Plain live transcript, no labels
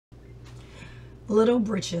Little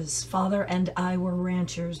Britches, Father and I Were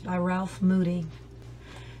Ranchers by Ralph Moody.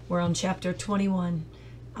 We're on chapter 21.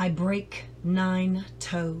 I break 9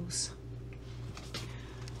 toes.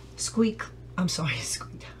 Sweet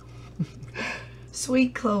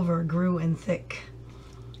clover grew in thick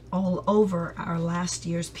all over our last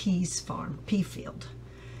year's pea field.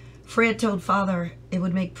 Fred told Father it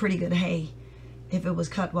would make pretty good hay if it was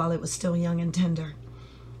cut while it was still young and tender.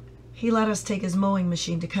 He let us take his mowing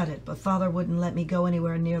machine to cut it, but Father wouldn't let me go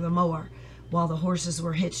anywhere near the mower while the horses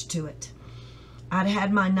were hitched to it. I'd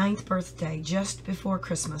had my 9th birthday just before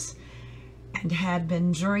Christmas and had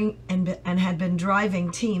been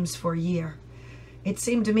driving teams for a year. It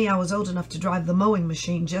seemed to me I was old enough to drive the mowing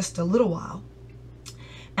machine just a little while,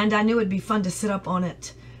 and I knew it'd be fun to sit up on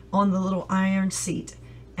it on the little iron seat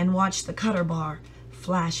and watch the cutter bar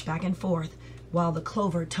flash back and forth while the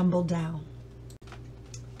clover tumbled down.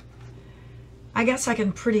 I guess I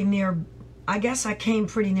came pretty near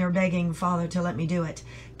begging Father to let me do it,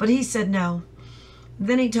 but he said no.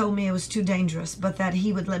 Then he told me it was too dangerous, but that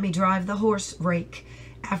he would let me drive the horse rake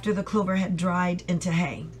after the clover had dried into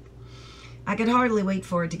hay. I could hardly wait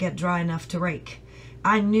for it to get dry enough to rake.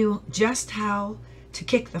 I knew just how to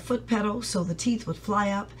kick the foot pedal so the teeth would fly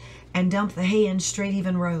up and dump the hay in straight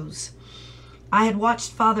even rows. I had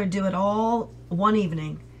watched Father do it all one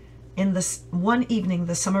evening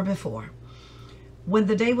the summer before. When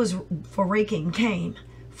the day for raking came,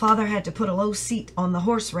 Father had to put a low seat on the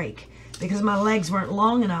horse rake because my legs weren't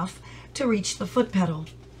long enough to reach the foot pedal.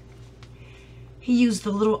 He used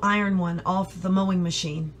the little iron one off the mowing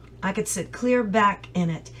machine. I could sit clear back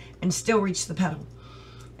in it and still reach the pedal.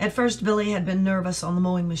 At first, Billy had been nervous on the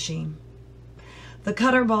mowing machine. The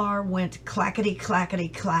cutter bar went clackety, clackety,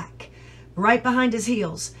 clack right behind his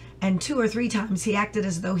heels, and 2 or 3 times he acted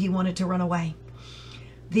as though he wanted to run away.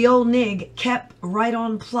 The old nig kept right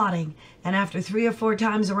on plodding, and after 3 or 4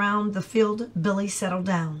 times around the field, Billy settled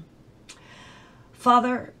down.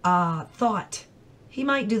 Father thought he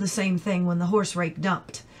might do the same thing when the horse rake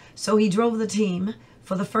dumped, so he drove the team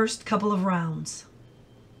for the first couple of rounds.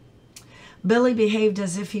 Billy behaved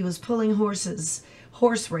as if he was pulling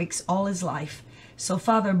horse rakes all his life, so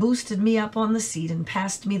Father boosted me up on the seat and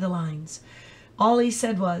passed me the lines. All he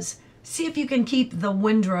said was, "See if you can keep the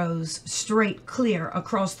windrows straight clear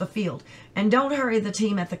across the field, and don't hurry the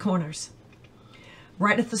team at the corners."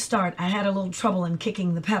 Right at the start, I had a little trouble in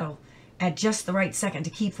kicking the pedal at just the right second to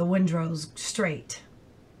keep the windrows straight.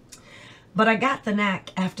 But I got the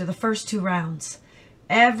knack after the first 2 rounds.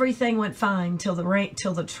 Everything went fine till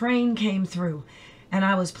the train came through, and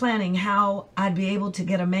I was planning how I'd be able to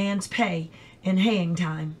get a man's pay in haying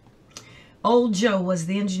time. Old Joe was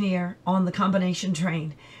the engineer on the combination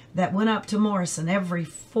train that went up to Morrison every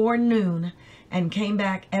forenoon and came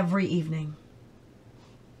back every evening.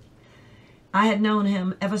 I had known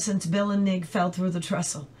him ever since Bill and Nig fell through the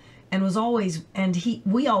trestle, and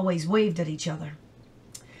we always waved at each other.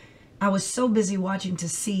 I was so busy watching to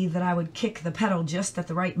see that I would kick the pedal just at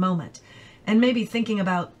the right moment, and maybe thinking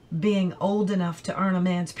about being old enough to earn a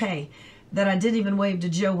man's pay, that I didn't even wave to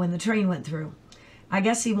Joe when the train went through. I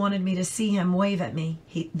guess he wanted me to see him wave at me,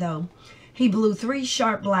 though. He blew 3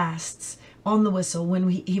 sharp blasts on the whistle when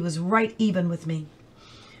he was right even with me.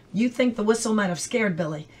 You'd think the whistle might have scared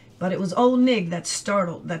Billy, but it was old Nig that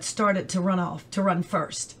started to run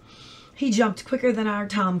first. He jumped quicker than our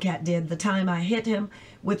tomcat did the time I hit him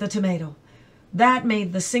with a tomato. That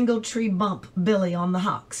made the single tree bump Billy on the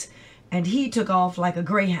hocks, and he took off like a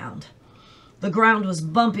greyhound. The ground was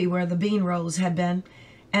bumpy where the bean rows had been,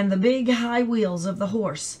 and the big high wheels of the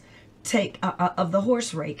horse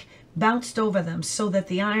rake bounced over them so that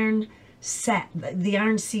the iron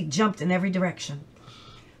seat jumped in every direction.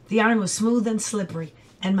 The iron was smooth and slippery,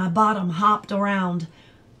 and my bottom hopped around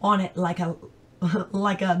on it like a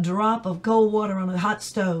drop of cold water on a hot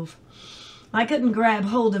stove. I couldn't grab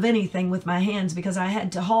hold of anything with my hands because I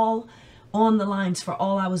had to haul on the lines for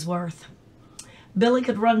all I was worth. Billy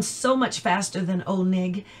could run so much faster than old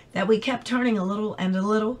Nig that we kept turning a little and a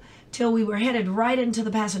little till we were headed right into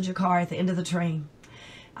the passenger car at the end of the train.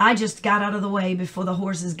 I just got out of the way before the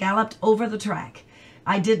horses galloped over the track.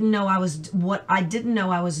 I didn't know I was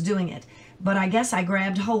doing it, but I guess I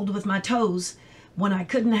grabbed hold with my toes when I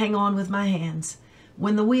couldn't hang on with my hands.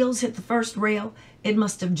 When the wheels hit the first rail, it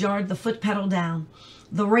must have jarred the foot pedal down.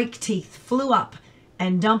 The rake teeth flew up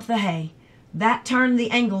and dumped the hay. That turned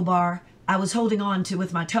the angle bar I was holding on to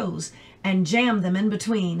with my toes and jammed them in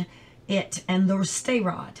between it and the stay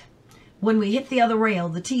rod. When we hit the other rail,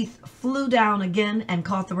 the teeth flew down again and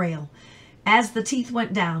caught the rail. As the teeth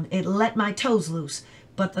went down, it let my toes loose,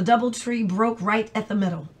 but the double tree broke right at the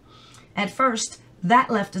middle. At first,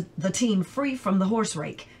 That left the team free from the horse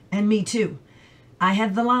rake, and me too. I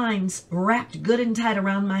had the lines wrapped good and tight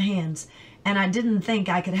around my hands, and I didn't think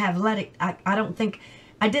I could have let it. I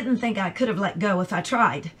didn't think I could have let go if I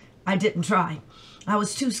tried. I didn't try. I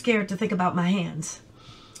was too scared to think about my hands.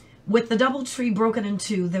 With the double tree broken in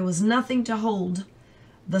two, there was nothing to hold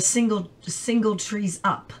the single trees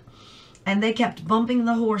up, and they kept bumping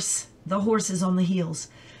the horses on the heels.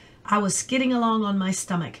 I was skidding along on my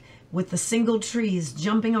stomach with the single trees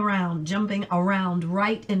jumping around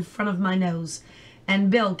right in front of my nose,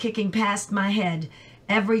 and Bill kicking past my head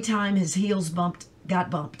every time his heels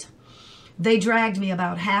got bumped. They dragged me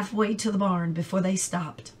about halfway to the barn before they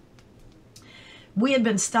stopped. We had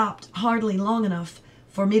been stopped hardly long enough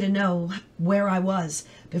for me to know where I was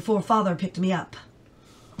before Father picked me up.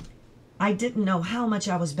 I didn't know how much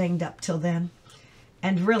I was banged up till then,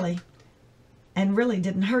 and really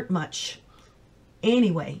didn't hurt much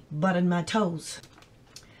anyway, but in my toes.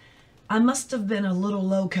 I must have been a little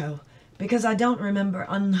loco, because I don't remember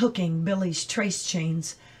unhooking Billy's trace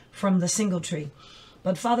chains from the single tree.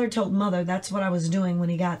 But Father told Mother that's what I was doing when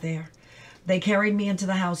he got there. They carried me into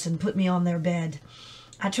the house and put me on their bed.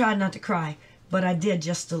 I tried not to cry, but I did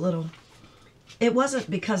just a little. It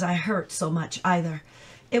wasn't because I hurt so much either.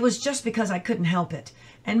 It was just because I couldn't help it,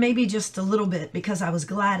 and maybe just a little bit because I was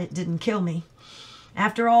glad it didn't kill me.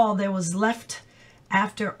 After all there was left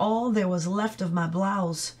of my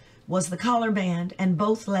blouse was the collar band, and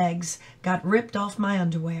both legs got ripped off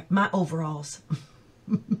my overalls.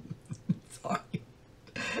 Sorry.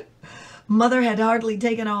 Mother had hardly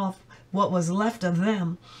taken off what was left of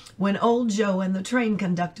them when old Joe and the train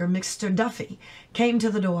conductor, Mr. Duffy, came to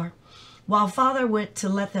the door. While Father went to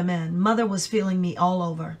let them in, Mother was feeling me all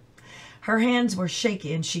over. Her hands were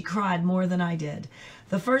shaky and she cried more than I did.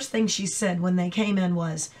 The first thing she said when they came in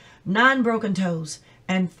was, 9 broken toes,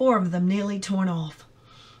 and 4 of them nearly torn off.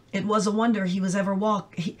 It was a wonder he was ever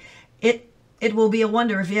It will be a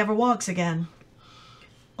wonder if he ever walks again.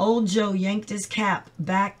 Old Joe yanked his cap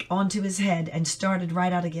back onto his head and started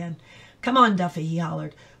right out again. Come on, Duffy, he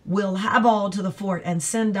hollered. We'll highball to the fort and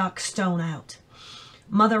send Doc Stone out.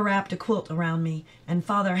 Mother wrapped a quilt around me, and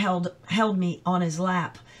Father held me on his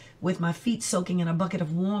lap with my feet soaking in a bucket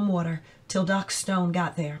of warm water till Doc Stone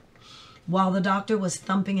got there, while the doctor was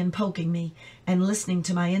thumping and poking me and listening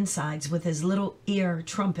to my insides with his little ear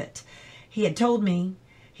trumpet. He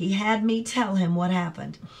had me tell him what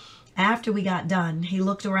happened. After we got done, he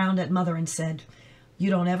looked around at Mother and said, you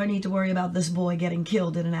don't ever need to worry about this boy getting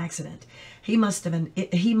killed in an accident. He must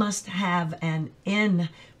have an in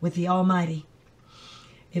with the Almighty.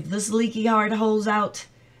 If this leaky heart holds out,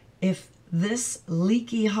 he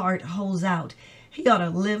ought to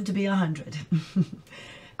live to be 100.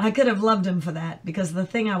 I could have loved him for that, because the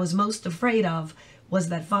thing I was most afraid of was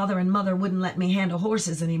that Father and Mother wouldn't let me handle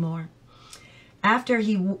horses anymore. After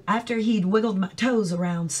he'd wiggled my toes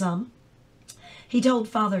around some, he told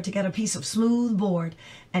Father to get a piece of smooth board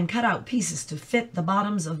and cut out pieces to fit the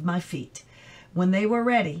bottoms of my feet. When they were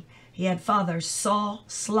ready, he had Father saw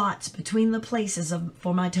slots between the places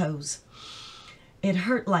for my toes. It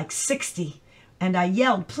hurt like 60, and I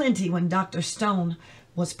yelled plenty when Dr. Stone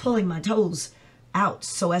was pulling my toes out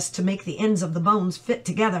so as to make the ends of the bones fit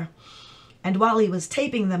together. And while he was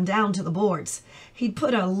taping them down to the boards, he'd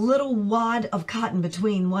put a little wad of cotton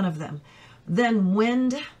between one of them, then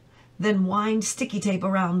wind sticky tape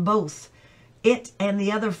around both it and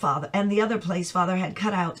the other place Father had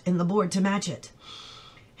cut out in the board to match it.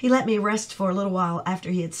 He let me rest for a little while after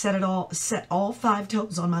he had set all 5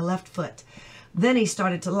 toes on my left foot. Then he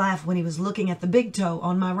started to laugh when he was looking at the big toe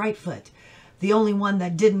on my right foot, the only one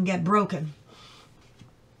that didn't get broken.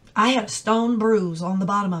 I had a stone bruise on the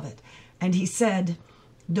bottom of it, and he said,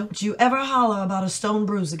 don't you ever holler about a stone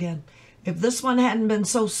bruise again. If this one hadn't been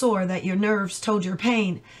so sore that your nerves told your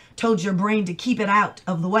brain to keep it out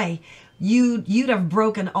of the way, you'd have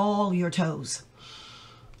broken all your toes.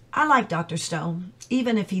 I liked Dr. Stone,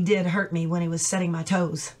 even if he did hurt me when he was setting my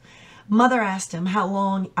toes. Mother asked him how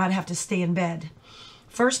long I'd have to stay in bed.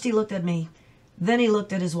 First he looked at me, then he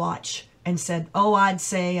looked at his watch and said, oh, I'd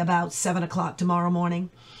say about 7 o'clock tomorrow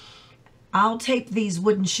morning. I'll tape these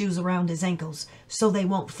wooden shoes around his ankles so they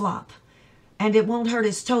won't flop, and it won't hurt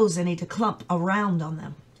his toes any to clump around on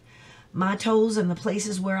them. My toes and the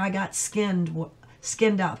places where I got skinned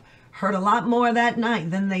up hurt a lot more that night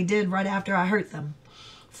than they did right after I hurt them.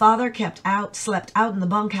 Father slept out in the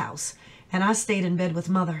bunkhouse, and I stayed in bed with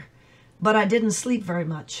Mother. But I didn't sleep very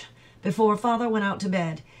much. Before Father went out to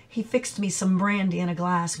bed, he fixed me some brandy in a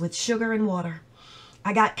glass with sugar and water.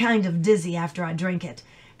 I got kind of dizzy after I drank it,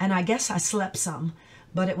 and I guess I slept some,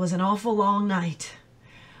 but it was an awful long night.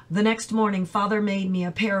 The next morning, Father made me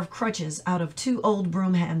a pair of crutches out of 2 old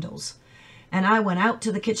broom handles, and I went out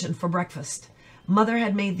to the kitchen for breakfast. Mother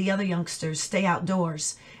had made the other youngsters stay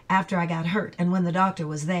outdoors after I got hurt and when the doctor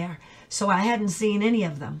was there, so I hadn't seen any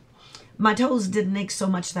of them. My toes didn't ache so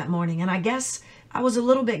much that morning, and I guess I was a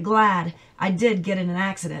little bit glad I did get in an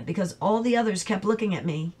accident because all the others kept looking at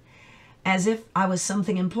me as if I was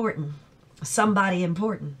something important, somebody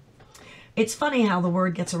important. It's funny how the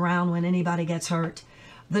word gets around when anybody gets hurt.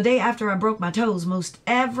 The day after I broke my toes, most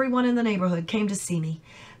everyone in the neighborhood came to see me.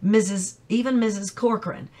 Even Mrs.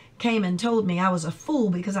 Corcoran came and told me I was a fool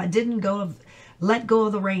because I didn't let go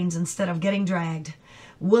of the reins instead of getting dragged.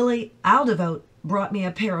 Willie Aldevote brought me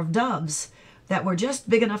a pair of doves that were just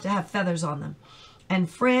big enough to have feathers on them. And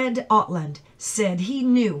Fred Otland said he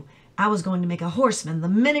knew I was going to make a horseman the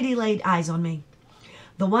minute he laid eyes on me.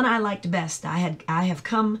 The one I liked best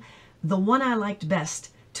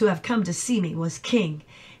to have come to see me was King.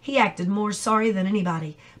 He acted more sorry than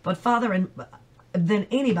anybody but father and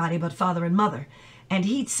mother, and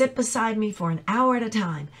he'd sit beside me for an hour at a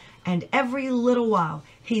time, and every little while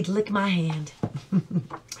he'd lick my hand.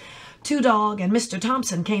 Two Dog and Mr.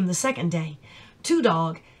 Thompson came the second day. Two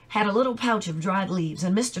Dog had a little pouch of dried leaves,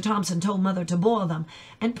 and Mr. Thompson told Mother to boil them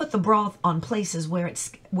and put the broth on places where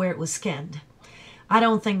it was skinned. I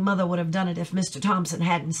don't think Mother would have done it if Mr. Thompson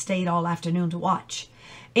hadn't stayed all afternoon to watch.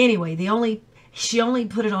 Anyway, she only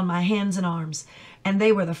put it on my hands and arms, and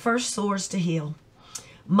they were the first sores to heal.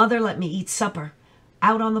 Mother let me eat supper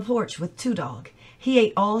out on the porch with Two Dog. He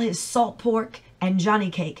ate all his salt pork and Johnny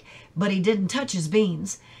cake, but he didn't touch his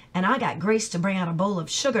beans, and I got Grace to bring out a bowl of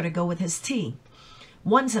sugar to go with his tea.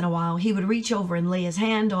 Once in a while, he would reach over and lay his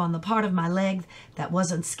hand on the part of my leg that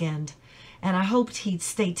wasn't skinned, and I hoped he'd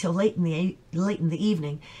stay till late in the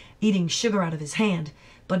evening, eating sugar out of his hand.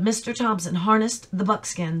 But Mr. Thompson harnessed the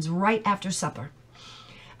buckskins right after supper.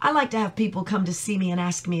 I like to have people come to see me and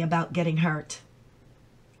ask me about getting hurt.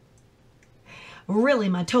 Really,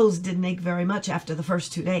 my toes didn't ache very much after the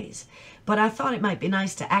first 2 days, but I thought it might be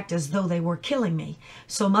nice to act as though they were killing me,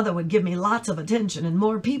 so Mother would give me lots of attention and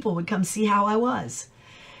more people would come see how I was.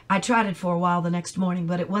 I tried it for a while the next morning,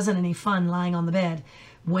 but it wasn't any fun lying on the bed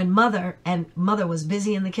when Mother was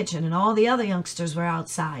busy in the kitchen and all the other youngsters were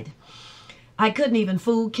outside. I couldn't even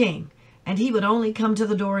fool King, and he would only come to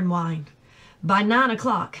the door and whine. By 9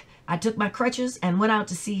 o'clock, I took my crutches and went out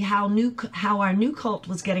to see how our new colt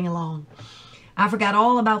was getting along. I forgot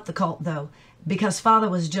all about the colt, though, because Father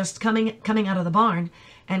was just coming out of the barn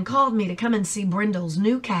and called me to come and see Brindle's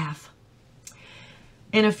new calf.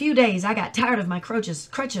 In a few days, I got tired of my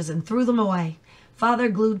crutches and threw them away. Father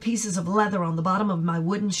glued pieces of leather on the bottom of my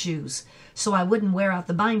wooden shoes so I wouldn't wear out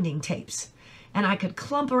the binding tapes, and I could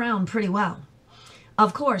clump around pretty well.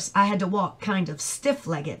 Of course, I had to walk kind of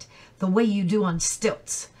stiff-legged, the way you do on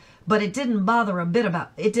stilts, but it didn't bother a bit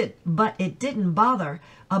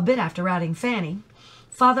after riding Fanny.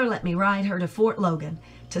 Father let me ride her to Fort Logan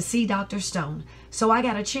to see Dr. Stone, so I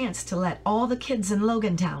got a chance to let all the kids in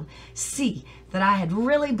Logantown see that I had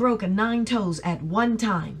really broken 9 toes at one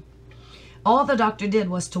time. All the doctor did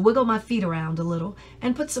was to wiggle my feet around a little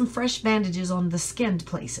and put some fresh bandages on the skinned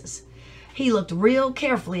places. He looked real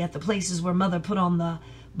carefully at the places where Mother put on the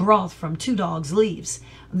broth from Two Dog's leaves.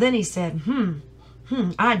 Then he said,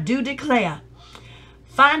 I do declare.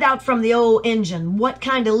 Find out from the old Injun what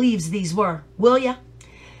kind of leaves these were, will ya?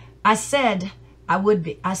 I said I would,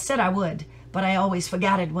 but I always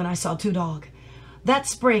forgot it when I saw Two Dog. That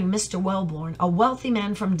spring, Mr. Wellborn, a wealthy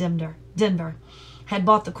man from Denver, had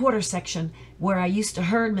bought the quarter section where I used to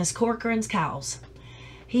herd Miss Corcoran's cows.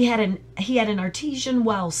 He had an artesian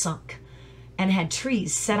well sunk and had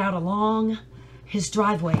trees set out along his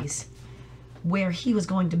driveways where he was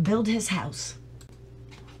going to build his house.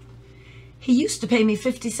 He used to pay me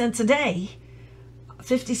 50 cents a day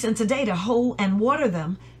to hoe and water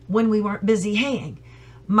them when we weren't busy haying.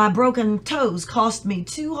 My broken toes cost me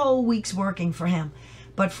 2 whole weeks working for him,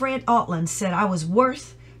 but Fred Otland said I was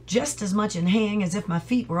worth just as much in haying as if my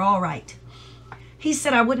feet were all right. He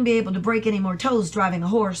said I wouldn't be able to break any more toes driving a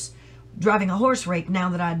horse rake now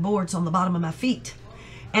that I had boards on the bottom of my feet,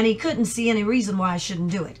 and he couldn't see any reason why I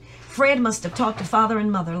shouldn't do it. Fred must have talked to Father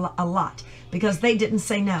and Mother a lot because they didn't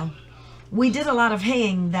say no. We did a lot of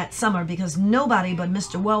haying that summer because nobody but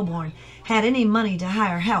Mr. Wellborn had any money to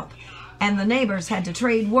hire help, and the neighbors had to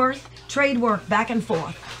trade work back and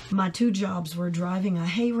forth. My 2 jobs were driving a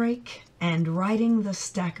hay rake and riding the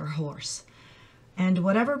stacker horse. And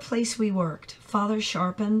whatever place we worked, Father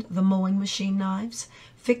sharpened the mowing machine knives,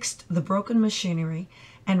 fixed the broken machinery,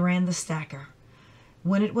 and ran the stacker.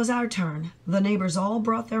 When it was our turn, the neighbors all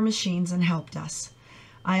brought their machines and helped us.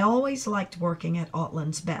 I always liked working at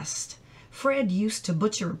Autland's best. Fred used to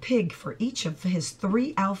butcher a pig for each of his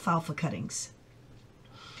 3 alfalfa cuttings.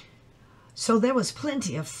 So there was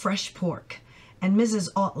plenty of fresh pork, and Mrs.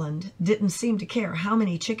 Autland didn't seem to care how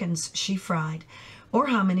many chickens she fried or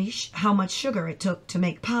how much sugar it took to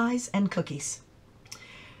make pies and cookies.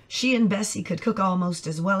 She and Bessie could cook almost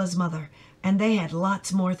as well as Mother, and they had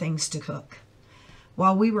lots more things to cook.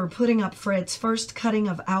 While we were putting up Fred's first cutting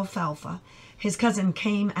of alfalfa, his cousin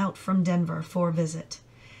came out from Denver for a visit.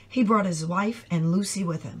 He brought his wife and Lucy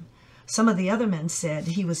with him. Some of the other men said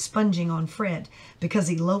he was sponging on Fred because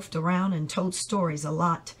he loafed around and told stories a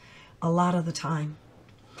lot of the time.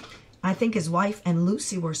 I think his wife and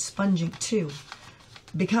Lucy were sponging too,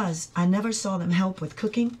 because I never saw them help with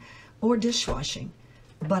cooking or dishwashing,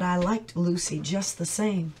 but I liked Lucy just the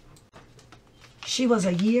same. She was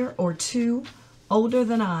a year or 2 older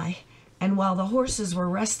than I, and while the horses were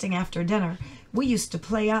resting after dinner, we used to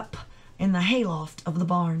play up in the hayloft of the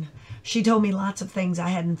barn. She told me lots of things I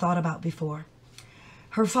hadn't thought about before.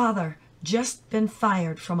 Her father just been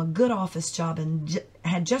fired from a good office job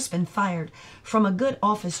had just been fired from a good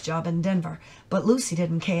office job in Denver, but Lucy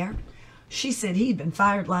didn't care. She said he'd been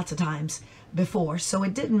fired lots of times before, so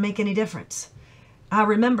it didn't make any difference. I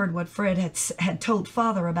remembered what Fred had told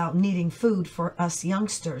Father about needing food for us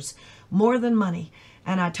youngsters more than money,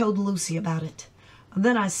 and I told Lucy about it.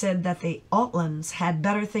 Then I said that the Autlands had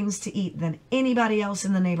better things to eat than anybody else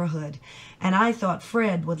in the neighborhood, and I thought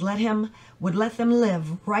Fred would let them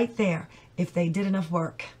live right there if they did enough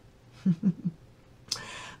work.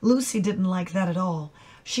 Lucy didn't like that at all.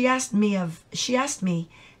 She asked me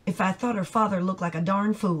if I thought her father looked like a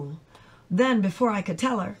darn fool. Then, before I could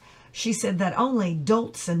tell her, she said that only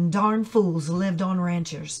dolts and darn fools lived on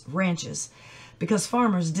ranches, because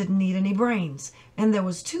farmers didn't need any brains, and there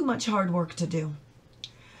was too much hard work to do.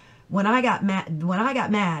 When I got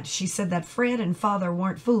mad, she said that Fred and Father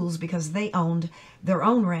weren't fools because they owned their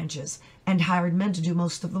own ranches and hired men to do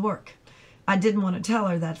most of the work. I didn't want to tell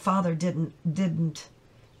her that Father didn't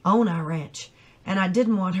own our ranch, and I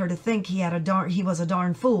didn't want her to think he was a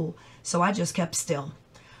darn fool, so I just kept still.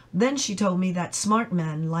 Then she told me that smart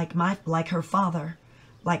men like her father,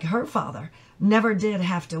 never did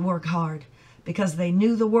have to work hard because they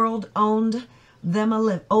knew the world owed them a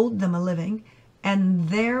living, and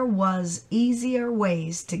there was easier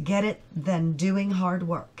ways to get it than doing hard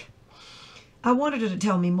work. I wanted her to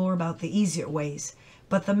tell me more about the easier ways,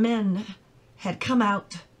 but the men had come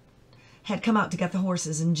out to get the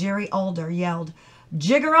horses, and Jerry Alder yelled,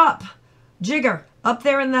 "Jigger up! Jigger, up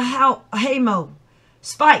there in the haymow!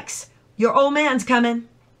 Spikes, your old man's coming!"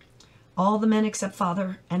 All the men except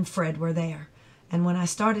Father and Fred were there, and when I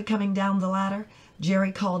started coming down the ladder,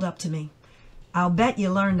 Jerry called up to me, "I'll bet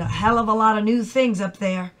you learned a hell of a lot of new things up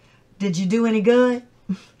there. Did you do any good?"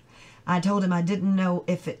 I told him I didn't know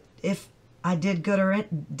if I did good or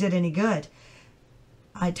did any good.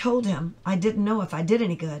 I told him I didn't know if I did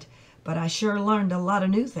any good, but I sure learned a lot of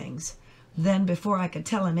new things. Then, before I could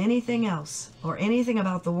tell him anything else or anything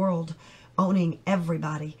about the world owning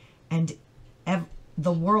everybody and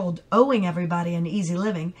the world owing everybody an easy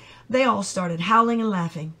living, they all started howling and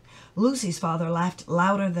laughing. Lucy's father laughed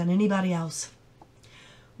louder than anybody else.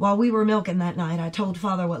 While we were milking that night, I told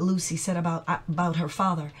Father what Lucy said about her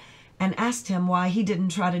father and asked him why he didn't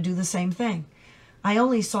try to do the same thing. I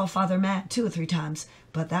only saw Father mad 2 or 3 times,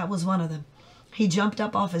 but that was one of them. He jumped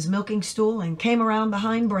up off his milking stool and came around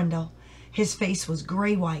behind Brindle. His face was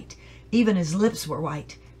gray-white. Even his lips were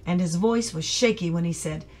white, and his voice was shaky when he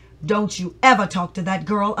said, "Don't you ever talk to that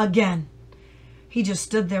girl again." He just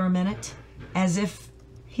stood there a minute, as if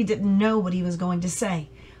he didn't know what he was going to say.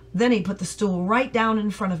 Then he put the stool right down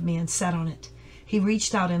in front of me and sat on it. He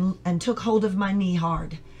reached out and took hold of my knee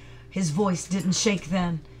hard. His voice didn't shake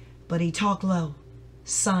then, but he talked low.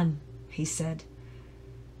 "Son," he said,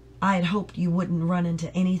 "I had hoped you wouldn't run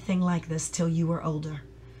into anything like this till you were older,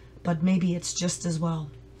 but maybe it's just as well.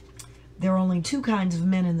 There are only 2 kinds of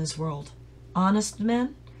men in this world, honest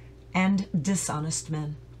men and dishonest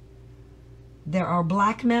men. There are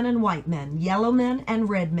black men and white men, yellow men and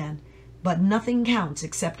red men, but nothing counts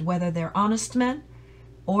except whether they're honest men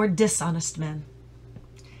or dishonest men.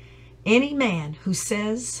 Any man who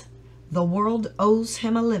says the world owes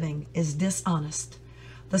him a living is dishonest.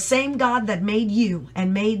 The same God that made you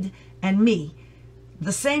and me,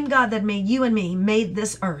 the same God that made you and me made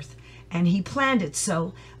this earth, and he planned it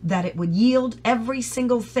so that it would yield every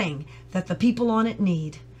single thing that the people on it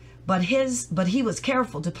need. But he was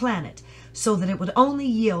careful to plan it so that it would only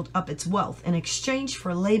yield up its wealth in exchange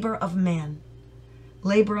for labor of man.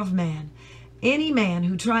 Any man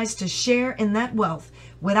who tries to share in that wealth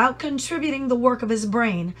without contributing the work of his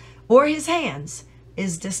brain or his hands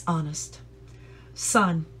is dishonest.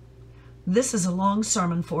 Son, this is a long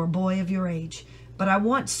sermon for a boy of your age, but I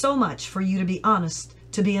want so much for you to be honest,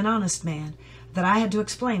 to be an honest man, that I had to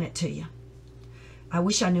explain it to you. I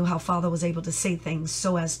wish I knew how Father was able to say things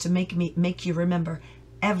so as to make you remember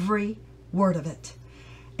every word of it.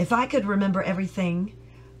 If I could remember everything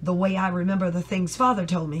the way I remember the things Father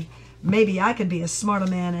told me, maybe I could be as smart a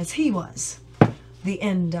man as he was. The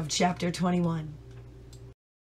end of chapter 21.